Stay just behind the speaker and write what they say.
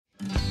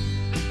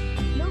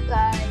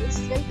guys,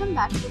 welcome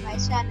back to my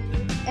channel,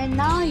 and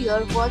now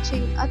you're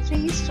watching a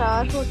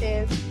 3-star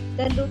hotel.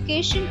 The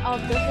location of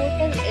the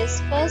hotel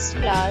is first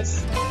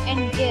class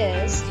and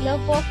guests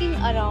love walking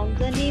around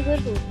the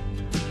neighborhood.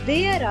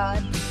 There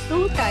are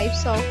 2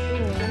 types of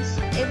rooms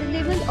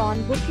available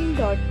on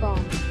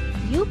booking.com.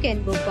 You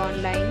can book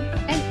online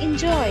and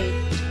enjoy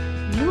it.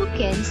 You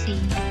can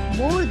see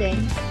more than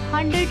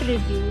 100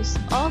 reviews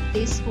of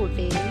this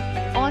hotel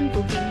on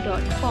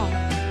booking.com.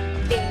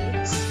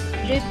 Its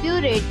review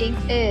rating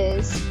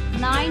is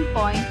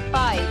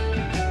 9.5,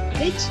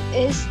 which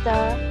is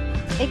the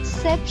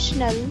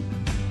exceptional.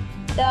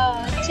 The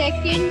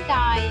check-in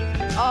time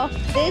of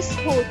this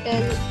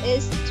hotel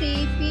is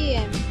 3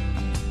 p.m.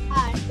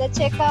 and the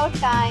checkout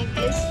time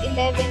is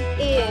 11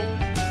 a.m.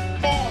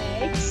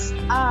 Pets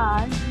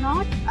are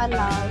not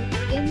allowed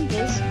in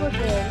this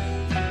hotel.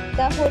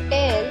 The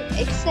hotel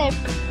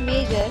accepts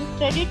major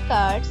credit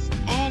cards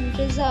and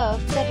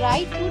reserves the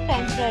right to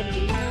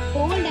temporarily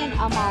hold an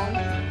amount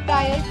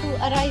prior to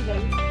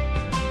arrival.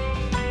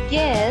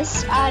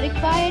 Guests are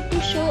required to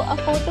show a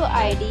photo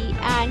ID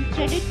and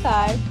credit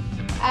card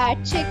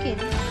at check-in.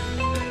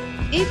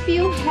 If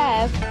you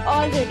have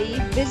already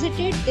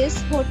visited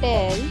this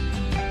hotel,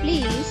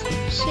 please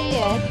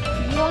share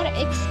your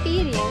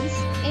experience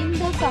in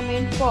the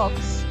comment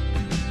box.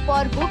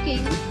 For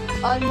booking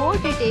or more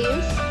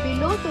details,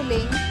 below the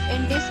link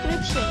in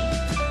description.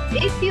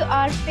 If you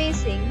are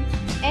facing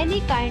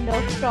any kind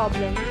of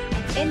problem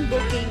in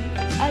booking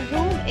a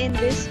room in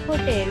this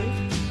hotel,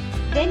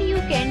 then you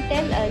can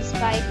tell us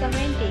by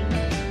commenting.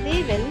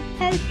 We will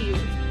help you.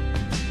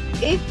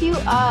 If you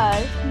are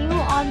new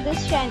on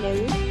this channel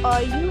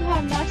or you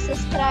have not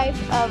subscribed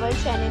our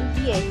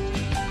channel yet,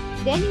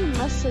 then you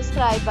must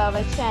subscribe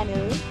our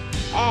channel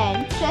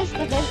and press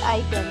the bell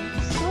icon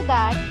so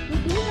that you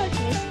do not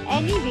miss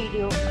any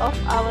video of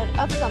our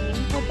upcoming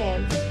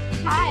hotel.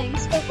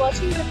 Thanks for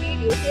watching the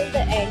video till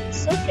the end.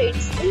 So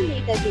friends, we'll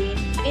meet again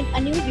in a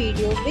new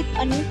video with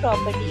a new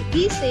property.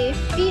 Be safe,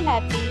 be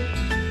happy.